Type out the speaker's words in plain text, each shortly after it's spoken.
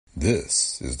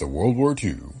This is the World War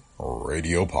II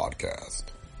Radio Podcast.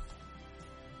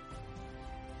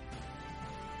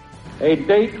 A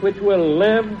date which will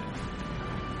live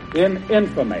in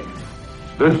infamy.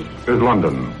 This is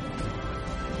London.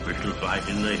 We shall fight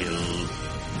in the hills.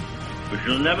 We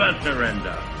shall never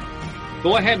surrender.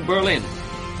 Go ahead, Berlin.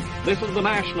 This is the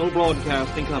National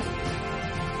Broadcasting Company.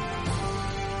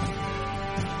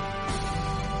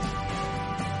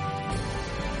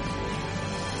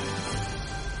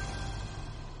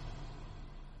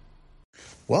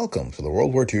 Welcome to the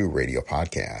World War II Radio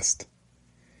Podcast.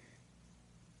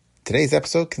 Today's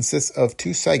episode consists of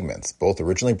two segments, both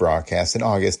originally broadcast in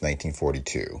August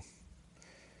 1942.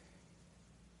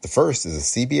 The first is a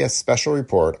CBS special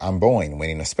report on Boeing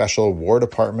winning a special War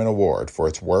Department award for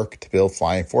its work to build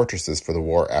flying fortresses for the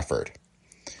war effort.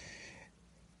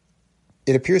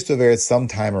 It appears to have aired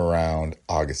sometime around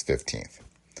August 15th.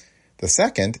 The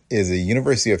second is a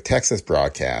University of Texas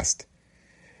broadcast,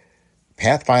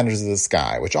 Pathfinders of the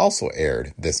Sky, which also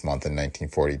aired this month in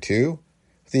 1942,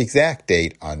 with the exact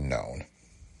date unknown.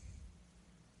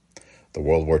 The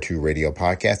World War II Radio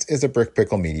Podcast is a Brick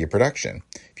Pickle Media production.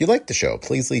 If you like the show,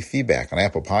 please leave feedback on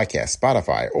Apple Podcasts,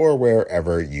 Spotify, or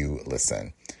wherever you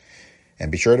listen.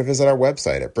 And be sure to visit our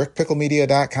website at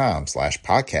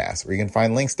brickpicklemedia.com/podcast, where you can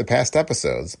find links to past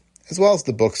episodes, as well as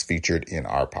the books featured in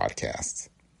our podcasts.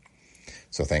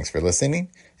 So thanks for listening.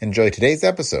 Enjoy today's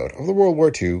episode of the World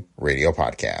War II Radio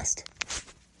Podcast.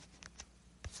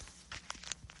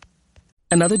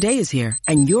 Another day is here,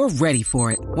 and you're ready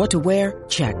for it. What to wear?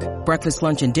 Check. Breakfast,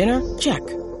 lunch, and dinner? Check.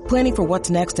 Planning for what's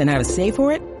next and how to save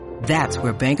for it? That's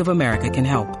where Bank of America can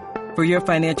help. For your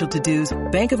financial to-dos,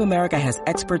 Bank of America has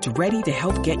experts ready to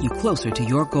help get you closer to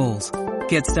your goals.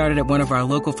 Get started at one of our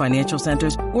local financial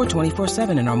centers or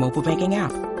 24/7 in our mobile banking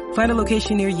app. Find a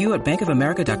location near you at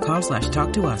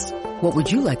bankofamerica.com/talktous. What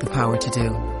would you like the power to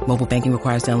do? Mobile banking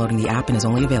requires downloading the app and is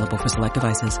only available for select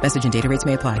devices. Message and data rates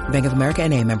may apply. Bank of America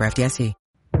N.A., member FDIC.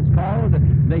 It's called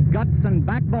the guts and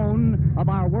backbone of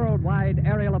our worldwide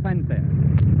aerial offensive.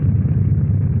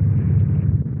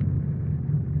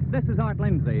 This is Art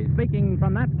Lindsay speaking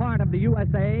from that part of the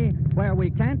USA where we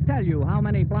can't tell you how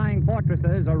many flying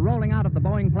fortresses are rolling out of the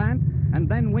Boeing plant and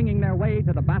then winging their way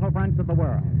to the battlefronts of the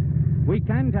world. We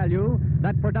can tell you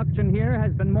that production here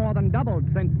has been more than doubled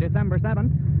since December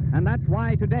 7th, and that's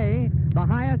why today the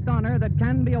highest honor that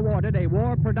can be awarded a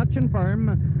war production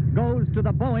firm goes to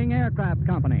the Boeing Aircraft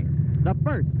Company, the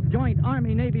first joint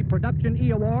Army-Navy production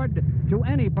E-award to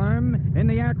any firm in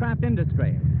the aircraft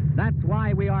industry. That's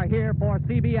why we are here for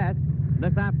CBS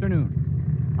this afternoon.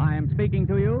 I am speaking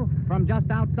to you from just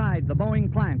outside the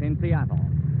Boeing plant in Seattle.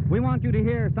 We want you to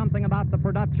hear something about the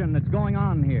production that's going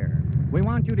on here. We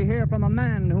want you to hear from a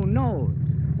man who knows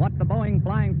what the Boeing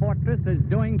Flying Fortress is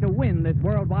doing to win this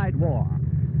worldwide war.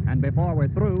 And before we're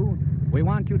through, we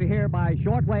want you to hear by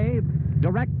shortwave,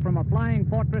 direct from a flying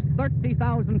fortress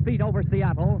 30,000 feet over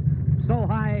Seattle, so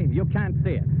high you can't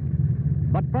see it.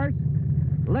 But first,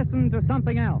 listen to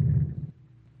something else.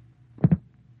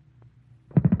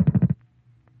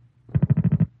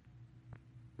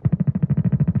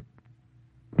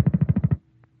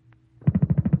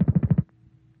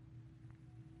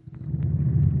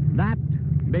 That,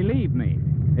 believe me,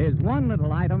 is one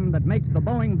little item that makes the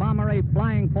Boeing bomber a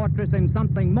flying fortress in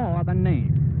something more than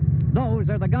name. Those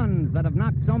are the guns that have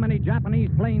knocked so many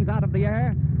Japanese planes out of the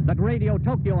air that Radio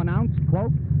Tokyo announced,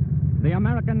 quote, "The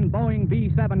American Boeing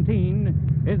B-17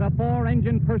 is a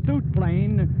four-engine pursuit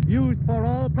plane used for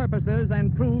all purposes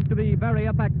and proved to be very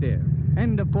effective,"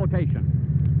 end of quotation.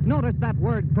 Notice that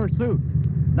word pursuit.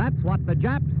 That's what the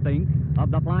Japs think of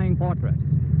the flying fortress.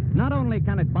 Not only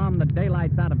can it bomb the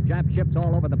daylights out of Jap ships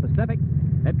all over the Pacific,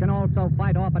 it can also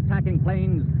fight off attacking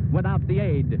planes without the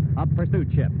aid of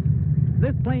pursuit ships.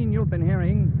 This plane you've been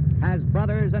hearing has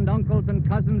brothers and uncles and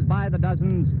cousins by the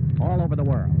dozens all over the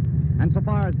world. And so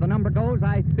far as the number goes,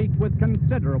 I speak with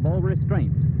considerable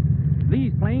restraint.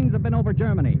 These planes have been over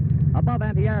Germany, above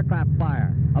anti-aircraft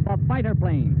fire, above fighter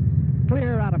planes,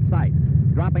 clear out of sight,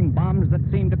 dropping bombs that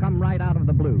seem to come right out of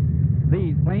the blue.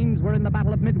 These planes were in the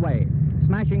Battle of Midway,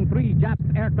 smashing 3 Jap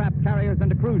aircraft carriers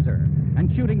and a cruiser,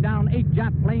 and shooting down 8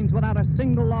 Jap planes without a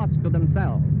single loss to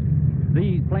themselves.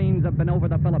 These planes have been over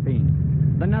the Philippines,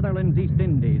 the Netherlands, East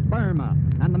Indies, Burma,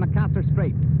 and the Makassar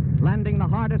Straits, landing the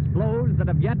hardest blows that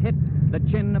have yet hit the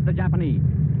chin of the Japanese.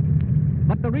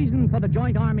 But the reason for the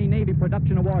Joint Army-Navy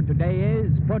Production Award today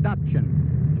is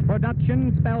production.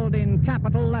 Production spelled in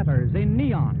capital letters, in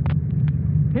neon.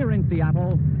 Here in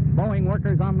Seattle, Boeing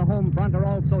workers on the home front are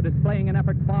also displaying an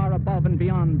effort far above and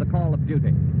beyond the call of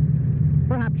duty.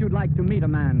 Perhaps you'd like to meet a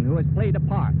man who has played a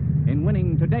part in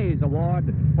winning today's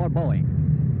award for Boeing.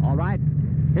 All right,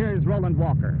 here's Roland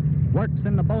Walker. Works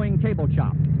in the Boeing cable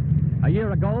shop. A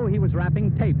year ago, he was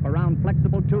wrapping tape around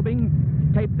flexible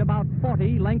tubing, taped about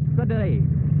 40 lengths a day.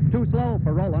 Too slow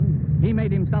for Roland. He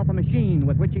made himself a machine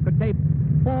with which he could tape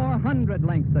 400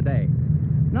 lengths a day.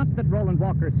 Not that Roland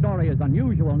Walker's story is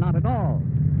unusual, not at all.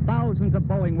 Thousands of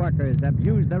Boeing workers have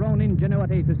used their own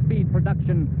ingenuity to speed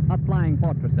production of flying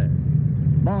fortresses.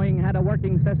 Boeing had a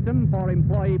working system for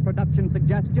employee production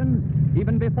suggestions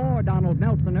even before Donald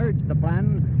Nelson urged the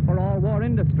plan for all war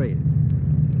industries.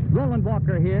 Roland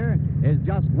Walker here is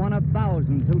just one of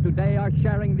thousands who today are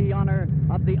sharing the honor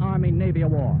of the Army-Navy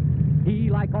Award. He,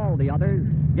 like all the others,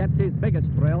 gets his biggest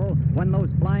thrill when those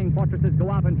flying fortresses go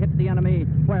out and hit the enemy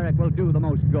where it will do the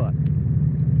most good.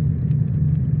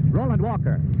 Roland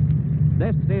Walker.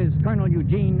 This is Colonel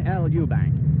Eugene L.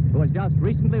 Eubank, who has just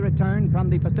recently returned from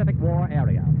the Pacific War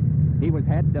area. He was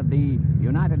head of the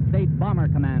United States Bomber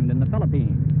Command in the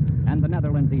Philippines and the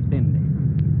Netherlands East Indies.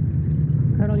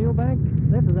 Colonel Eubank,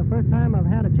 this is the first time I've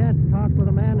had a chance to talk with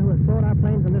a man who has flown our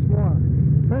planes in this war.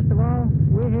 First of all,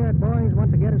 we here at Boeing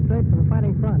want to get it straight from the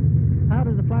fighting front. How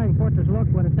does the Flying Fortress look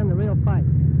when it's in the real fight?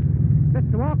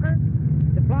 Mr. Walker,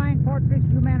 the Flying Fortress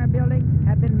you men are building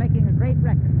have been making a great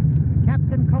record.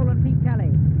 Captain Colin P.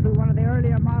 Kelly flew one of the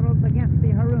earlier models against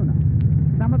the Haruna.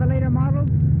 Some of the later models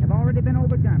have already been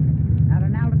over Germany at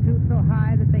an altitude so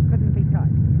high that they couldn't be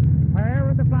touched.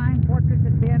 Wherever the Flying Fortress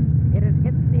has been, it has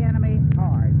hit the enemy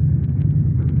hard.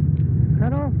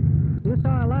 Colonel, you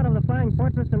saw a lot of the Flying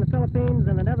Fortress in the Philippines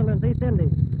and the Netherlands East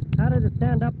Indies. How did it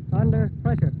stand up under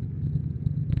pressure?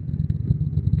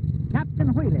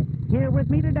 Captain Wheeler, here with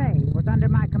me today, was under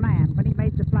my command when he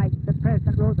made the flight that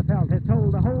President Roosevelt has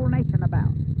told the whole nation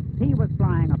about. He was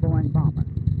flying a Boeing bomber.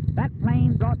 That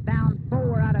plane brought down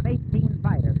 4 out of 18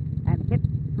 fighters and hit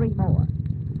 3 more.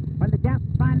 When the Japs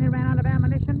finally ran out of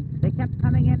ammunition, they kept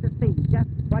coming in to see just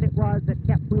what it was that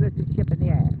kept Wheeler's ship in the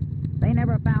air. They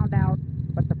never found out,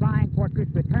 but the Flying Fortress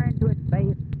returned to its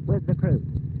base with the crew.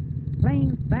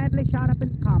 Planes badly shot up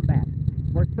in combat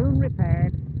were soon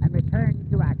repaired and returned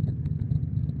to action.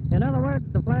 In other words,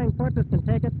 the Flying Fortress can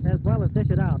take it as well as dish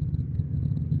it out.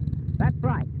 That's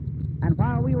right. And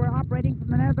while we were operating from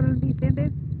the Netherlands East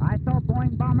Indies, I saw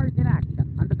Boeing bombers in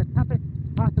action under the toughest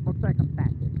possible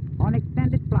circumstances, on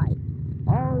extended flights,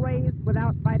 always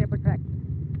without fighter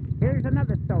protection. Here's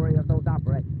another story of those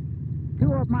operations.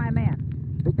 2 of my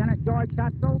men, Lieutenant George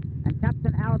Schatzel and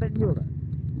Captain Alvin Mueller.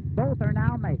 Both are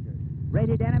now majors,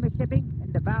 raided enemy shipping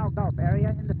in the Davao Gulf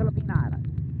area in the Philippine Islands.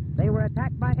 They were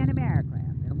attacked by enemy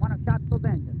aircraft, and one of Schatzel's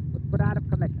engines was put out of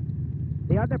commission.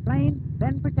 The other plane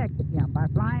then protected him by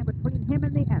flying between him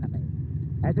and the enemy.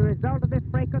 As a result of this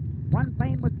breakup, one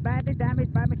plane was badly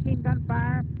damaged by machine gun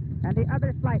fire, and the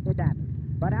other slightly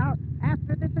damaged. But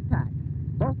after this attack,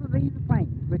 both of these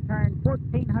planes returned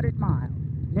 1,400 miles,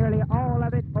 nearly all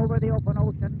of it over the open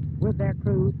ocean with their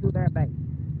crews to their base.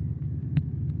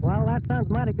 Well, that sounds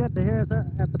mighty good to hear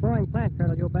at the Boeing plant,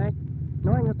 Colonel Eubank.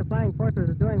 Knowing that the Flying Fortress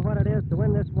is doing what it is to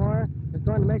win this war is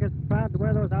going to make us proud to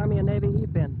wear those Army and Navy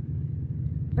E-pins.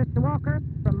 Mr. Walker,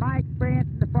 from my experience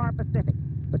in the far Pacific,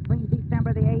 between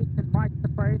December the 8th and March the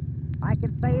 1st, I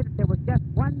can say that there was just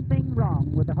one thing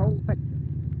wrong with the whole picture.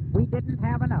 We didn't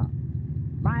have enough.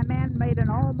 My men made an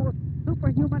almost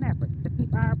superhuman effort to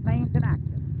keep our planes in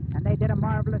action, and they did a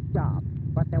marvelous job,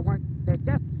 but there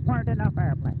just weren't enough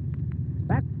airplanes.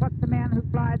 That's what the men who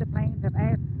fly the planes have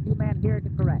asked you men here to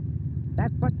correct.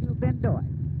 That's what you've been doing,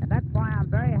 and that's why I'm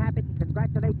very happy to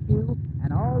congratulate you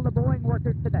and all the Boeing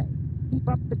workers today. Keep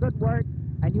up the good work,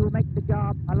 and you'll make the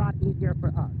job a lot easier for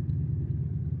us.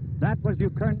 That was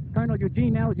Colonel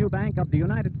Eugene L. Eubank of the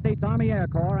United States Army Air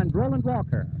Corps, and Roland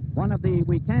Walker, one of the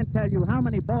we can't tell you how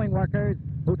many Boeing workers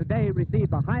who today receive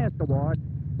the highest award,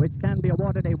 which can be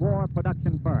awarded a war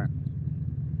production firm.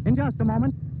 In just a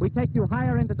moment, we take you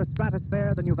higher into the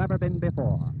stratosphere than you've ever been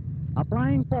before. A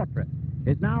Flying Fortress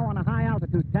is now on a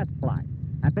high-altitude test flight.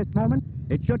 At this moment,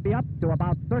 it should be up to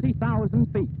about 30,000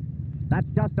 feet. That's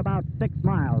just about 6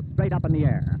 miles straight up in the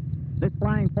air. This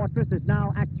Flying Fortress is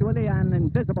now actually an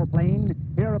invisible plane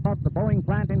here above the Boeing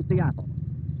plant in Seattle.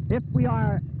 If we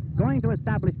are going to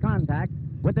establish contact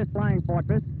with this Flying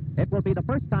Fortress, it will be the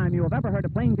first time you have ever heard a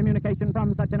plane communication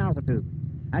from such an altitude.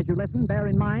 As you listen, bear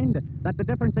in mind that the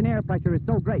difference in air pressure is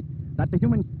so great that the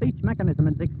human speech mechanism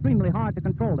is extremely hard to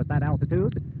control at that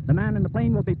altitude. The man in the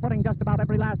plane will be putting just about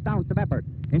every last ounce of effort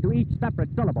into each separate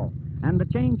syllable. And the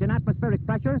change in atmospheric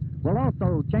pressure will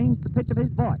also change the pitch of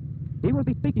his voice. He will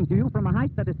be speaking to you from a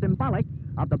height that is symbolic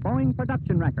of the Boeing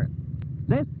production record.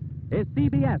 This is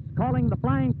CBS calling the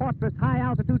Flying Fortress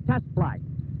high-altitude test flight.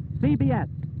 CBS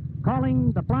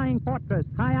calling the Flying Fortress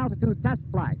high-altitude test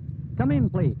flight. Come in,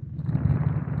 please.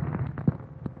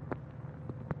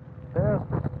 This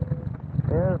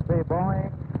is the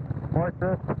Boeing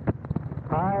Fortress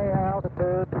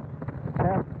high-altitude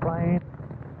test plane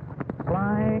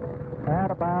flying at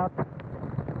about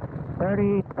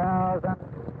 30,000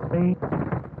 feet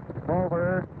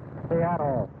over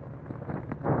Seattle.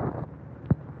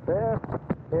 This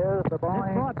is the Boeing...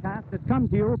 This broadcast has come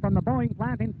to you from the Boeing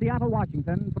plant in Seattle,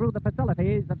 Washington, through the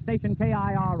facilities of station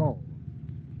KIRO.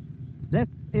 This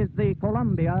is the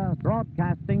Columbia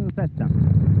Broadcasting System.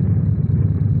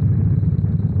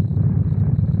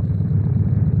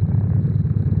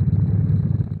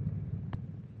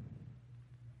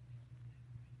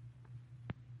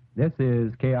 This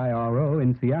is KIRO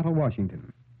in Seattle,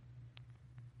 Washington.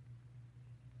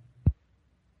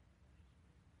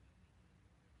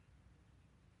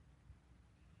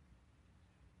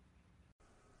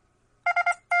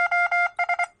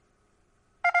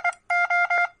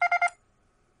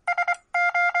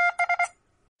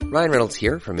 Ryan Reynolds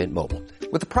here from Mint Mobile.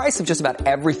 With the price of just about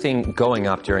everything going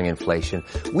up during inflation,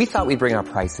 we thought we'd bring our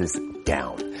prices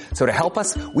down. So to help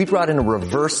us, we brought in a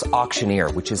reverse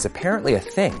auctioneer, which is apparently a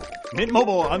thing. Mint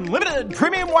Mobile Unlimited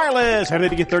Premium Wireless. How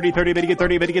to get 30, 30, bit to get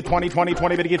 30, bit to get 20, 20,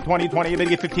 20, bit to get 20, 20, bit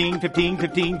to get 15, 15,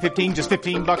 15, 15, just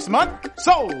 $15 a month?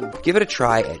 Sold! Give it a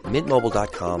try at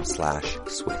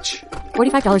mintmobile.com/switch.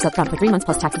 $45 up front for 3 months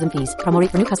plus taxes and fees. Promo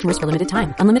rate for new customers for limited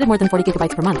time. Unlimited more than 40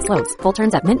 gigabytes per month. Slows full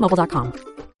terms at mintmobile.com.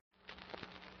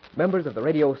 Members of the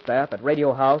radio staff at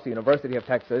Radio House, University of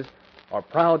Texas, are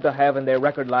proud to have in their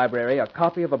record library a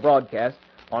copy of a broadcast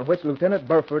on which Lieutenant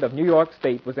Burford of New York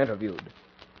State was interviewed.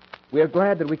 We are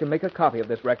glad that we can make a copy of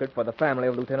this record for the family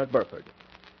of Lieutenant Burford.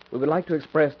 We would like to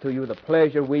express to you the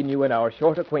pleasure we knew in our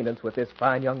short acquaintance with this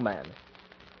fine young man.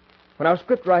 When our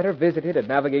scriptwriter visited at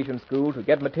navigation school to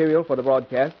get material for the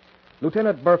broadcast,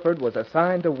 Lieutenant Burford was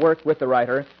assigned to work with the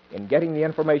writer in getting the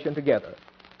information together.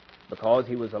 Because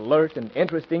he was alert and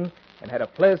interesting and had a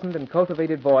pleasant and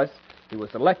cultivated voice, he was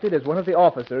selected as one of the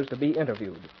officers to be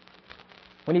interviewed.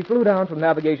 When he flew down from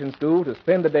navigation school to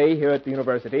spend the day here at the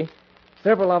university,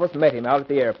 several of us met him out at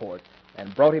the airport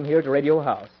and brought him here to Radio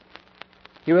House.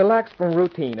 He relaxed from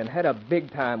routine and had a big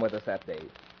time with us that day.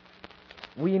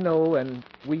 We know, and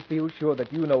we feel sure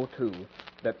that you know, too,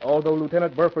 that although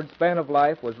Lieutenant Burford's span of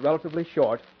life was relatively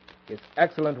short, his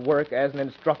excellent work as an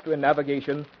instructor in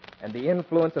navigation and the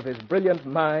influence of his brilliant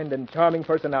mind and charming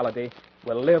personality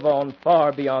will live on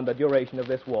far beyond the duration of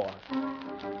this war.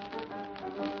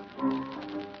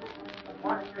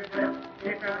 Watch your grip,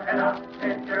 keep your head up,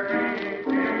 hit your ATS.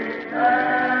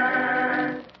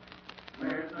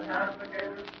 We're the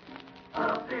navigators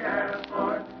of the Air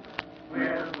Force.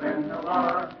 We'll win the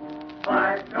war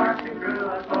by charging through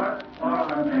a course for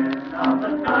our men of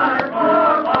the sky,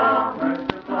 for bombers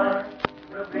to fly.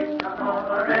 We'll beat down all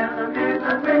our enemies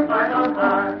and we fight on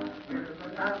high. We're the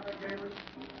navigators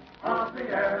of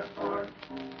the Air Force.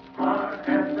 Our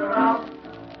heads are out,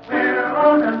 we're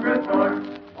on a brute force.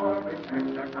 For we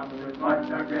fix our compasses,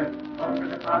 watch our grip. Over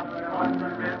the clouds, we're on the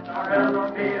rift. Our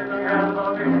LOB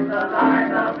is the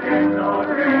line of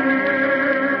victory.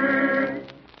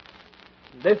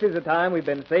 This is the time we've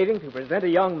been saving to present a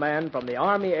young man from the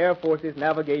Army Air Force's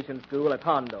Navigation School at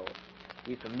Hondo.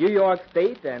 He's from New York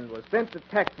State and was sent to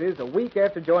Texas a week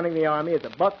after joining the Army as a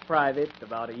buck private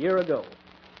about a year ago.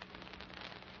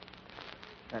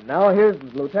 And now here's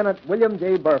Lieutenant William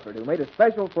J. Burford, who made a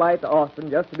special flight to Austin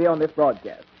just to be on this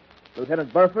broadcast.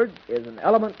 Lieutenant Burford is an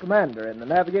element commander in the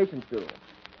navigation school.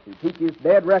 He teaches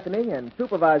dead reckoning and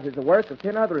supervises the work of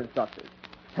 10 other instructors.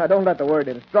 Now, don't let the word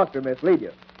instructor mislead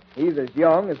you. He's as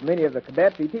young as many of the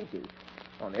cadets he teaches.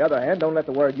 On the other hand, don't let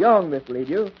the word young mislead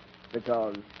you,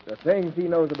 because the things he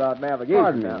knows about navigation...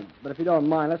 Pardon me, but if you don't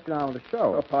mind, let's get on with the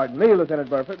show. Oh, pardon me, Lieutenant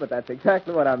Burford, but that's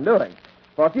exactly what I'm doing.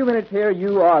 For a few minutes here,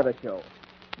 you are the show.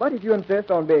 But if you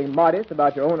insist on being modest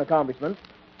about your own accomplishments,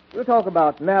 we'll talk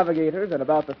about navigators and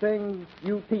about the things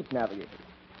you teach navigators.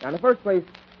 Now, in the first place,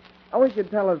 I wish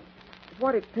you'd tell us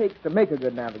what it takes to make a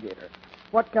good navigator.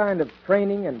 What kind of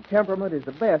training and temperament is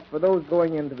the best for those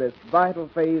going into this vital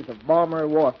phase of bomber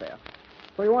warfare?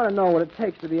 So you want to know what it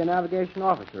takes to be a navigation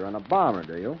officer on a bomber,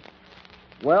 do you?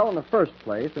 Well, in the first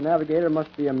place, a navigator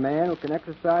must be a man who can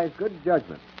exercise good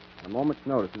judgment at a moment's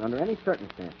notice and under any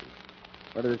circumstances,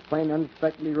 whether his plane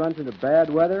unexpectedly runs into bad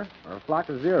weather or a flock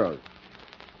of zeros.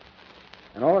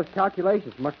 And all his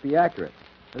calculations must be accurate.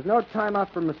 There's no time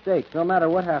out for mistakes, no matter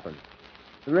what happens.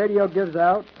 The radio gives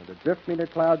out, or the drift meter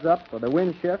clouds up, or the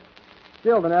wind shifts.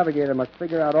 Still, the navigator must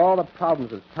figure out all the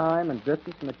problems of time and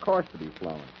distance and the course to be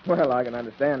flown. Well, I can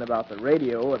understand about the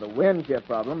radio or the wind shift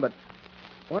problem, but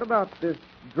what about this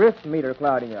drift meter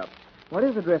clouding up? What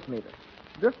is a drift meter?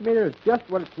 drift meter is just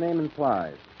what its name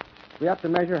implies. We have to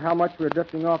measure how much we're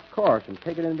drifting off course and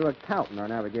take it into account in our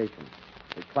navigation.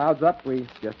 If it clouds up, we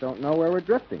just don't know where we're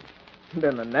drifting.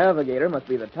 Then the navigator must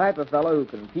be the type of fellow who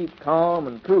can keep calm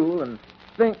and cool and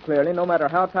think clearly no matter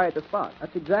how tight the spot.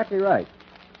 That's exactly right.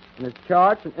 And his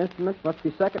charts and instruments must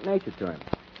be second nature to him.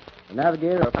 The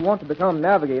navigator, if you want to become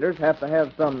navigators, have to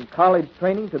have some college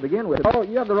training to begin with. Oh,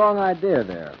 you have the wrong idea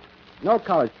there. No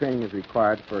college training is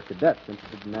required for cadets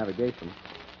interested in navigation.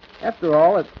 After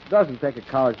all, it doesn't take a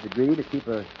college degree to keep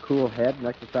a cool head and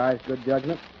exercise good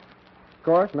judgment. Of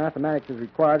course, mathematics is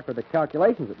required for the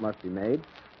calculations that must be made.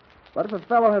 But if a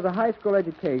fellow has a high school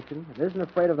education and isn't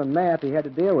afraid of the math he had to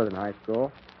deal with in high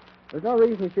school, there's no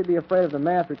reason he should be afraid of the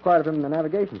math required of him in the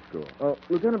navigation school. Well,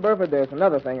 Lieutenant Burford, there's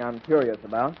another thing I'm curious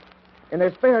about. In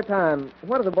their spare time,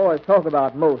 what do the boys talk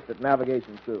about most at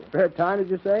navigation school? Spare time, did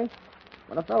you say?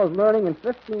 When a fellow's learning in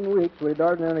 15 weeks, we'd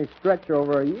ordinarily stretch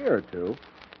over a year or two.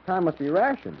 Time must be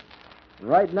rationed. And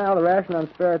right now, the ration on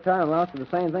spare time amounts to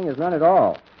the same thing as none at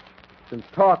all. Since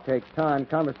talk takes time,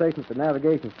 conversation at the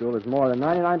navigation school is more than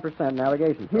 99%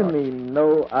 navigation talk. You mean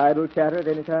no idle chatter at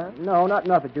any time? No, not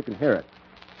enough that you can hear it.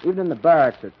 Even in the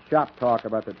barracks, it's shop talk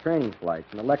about the training flights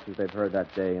and the lectures they've heard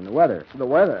that day and the weather. The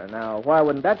weather? Now, why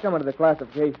wouldn't that come under the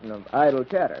classification of idle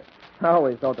chatter? I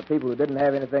always thought the people who didn't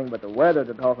have anything but the weather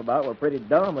to talk about were pretty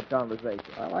dumb at conversation.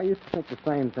 Well, I used to think the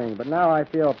same thing, but now I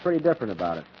feel pretty different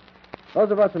about it.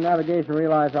 Those of us in navigation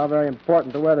realize how very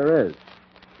important the weather is.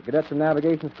 The cadets in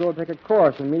navigation school take a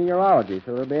course in meteorology,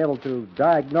 so they'll be able to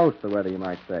diagnose the weather, you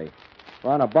might say.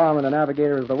 For on a bomber, the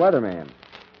navigator is the weatherman.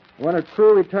 When a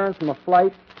crew returns from a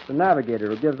flight, it's the navigator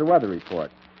who gives the weather report.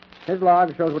 His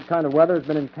log shows what kind of weather has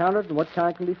been encountered and what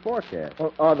kind can be forecast.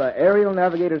 Well, are the aerial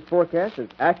navigator's forecasts as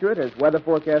accurate as weather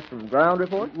forecasts from ground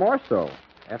reports? More so.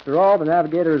 After all, the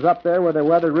navigator is up there where the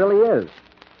weather really is.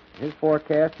 His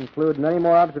forecasts include many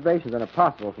more observations than are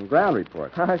possible from ground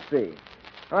reports. I see.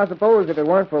 I suppose if it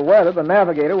weren't for weather, the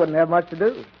navigator wouldn't have much to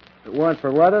do. If it weren't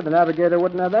for weather, the navigator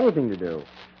wouldn't have anything to do.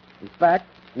 In fact,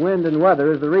 wind and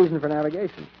weather is the reason for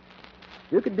navigation.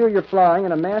 You could do your flying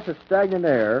in a mass of stagnant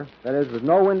air, that is, with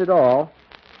no wind at all,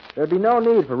 there'd be no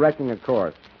need for reckoning a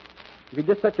course. You could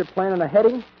just set your plane on a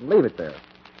heading and leave it there.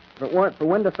 If it weren't for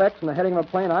wind effects and the heading of a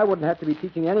plane, I wouldn't have to be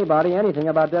teaching anybody anything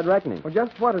about dead reckoning. Well,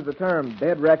 just what does the term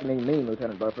dead reckoning mean,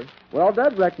 Lieutenant Burford? Well,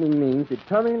 dead reckoning means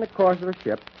determining the course of a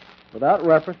ship without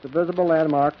reference to visible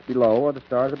landmarks below or the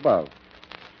stars above.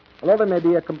 Although there may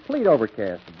be a complete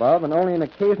overcast above and only an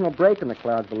occasional break in the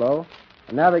clouds below,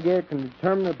 a navigator can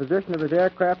determine the position of his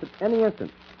aircraft at any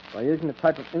instant by using the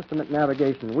type of instrument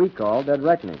navigation we call dead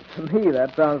reckoning. To me,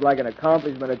 that sounds like an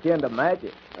accomplishment akin to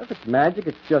magic. If it's magic,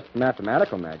 it's just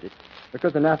mathematical magic,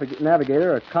 because the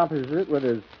navigator accomplishes it with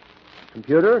his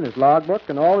computer and his logbook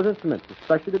and all his instruments,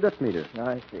 especially the drift meter.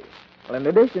 I see. Well, in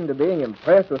addition to being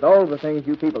impressed with all the things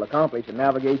you people accomplish in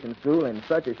navigation school in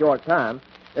such a short time,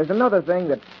 there's another thing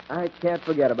that I can't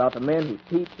forget about the men who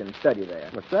teach and study there.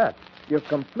 What's that? Your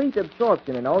complete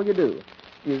absorption in all you do.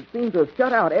 You seem to have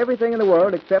shut out everything in the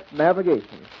world except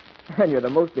navigation. And you're the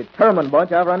most determined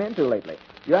bunch I've run into lately.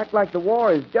 You act like the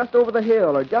war is just over the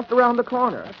hill or just around the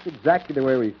corner. That's exactly the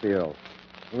way we feel.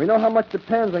 And we know how much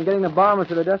depends on getting the bombers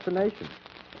to their destination.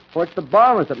 For it's the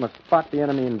bombers that must spot the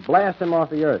enemy and blast him off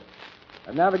the earth.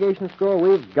 At navigation school,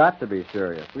 we've got to be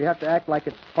serious. We have to act like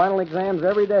it's final exams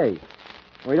every day.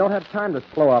 We don't have time to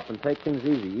slow up and take things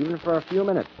easy, even for a few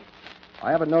minutes.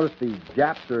 I haven't noticed the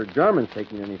Japs or Germans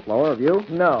taking any slower, have you?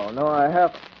 No, I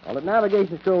haven't. Well, at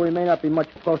navigation school, we may not be much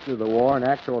closer to the war in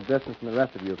actual distance than the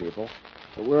rest of you people,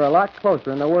 but we're a lot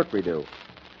closer in the work we do.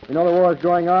 We know the war is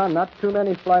going on, not too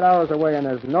many flight hours away, and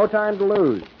there's no time to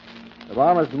lose. The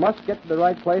bombers must get to the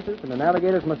right places, and the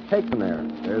navigators must take them there.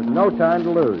 There's no time to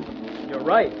lose. You're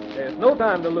right. There's no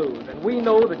time to lose, and we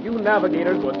know that you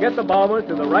navigators will get the bombers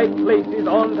to the right places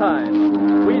on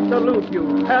time. We salute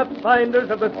you, Pathfinders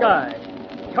of the sky,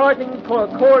 charting for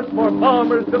a course for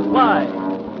bombers to fly.